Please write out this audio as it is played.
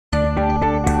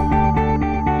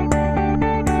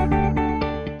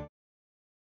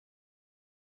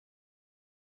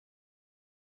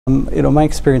My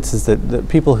experience is that the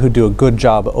people who do a good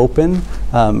job open,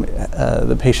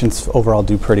 the patients overall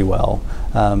do pretty well.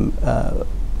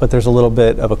 But there's a little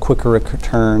bit of a quicker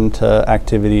return to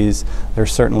activities.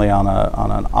 There's certainly on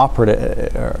an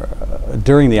operative,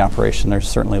 during the operation, there's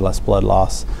certainly less blood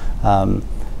loss.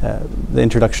 The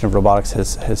introduction of robotics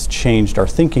has changed our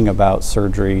thinking about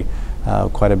surgery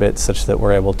quite a bit, such that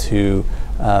we're able to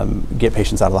get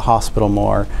patients out of the hospital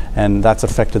more, and that's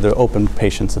affected the open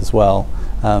patients as well.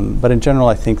 But in general,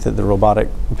 I think that the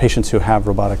patients who have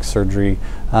robotic surgery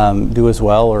do as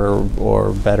well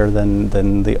or better than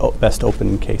the best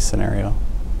open case scenario.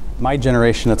 My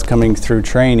generation that's coming through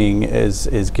training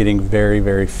is getting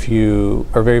very few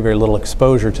or very little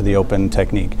exposure to the open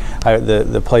technique.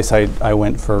 The place I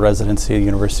went for residency at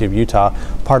University of Utah,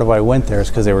 part of why I went there is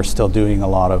because they were still doing a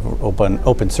lot of open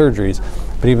surgeries.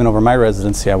 But even over my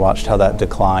residency, I watched how that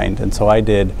declined, and so I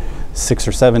did 6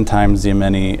 or 7 times as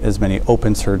many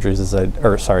open surgeries as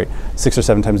 6 or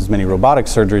 7 times as many robotic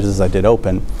surgeries as I did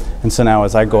open. And so now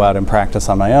as I go out and practice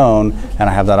on my own, and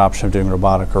I have that option of doing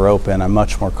robotic or open, I'm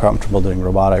much more comfortable doing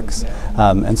robotics.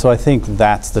 And so I think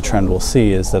that's the trend we'll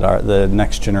see, is that the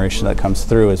next generation that comes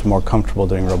through is more comfortable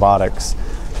doing robotics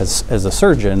as a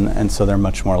surgeon, and so they're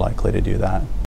much more likely to do that.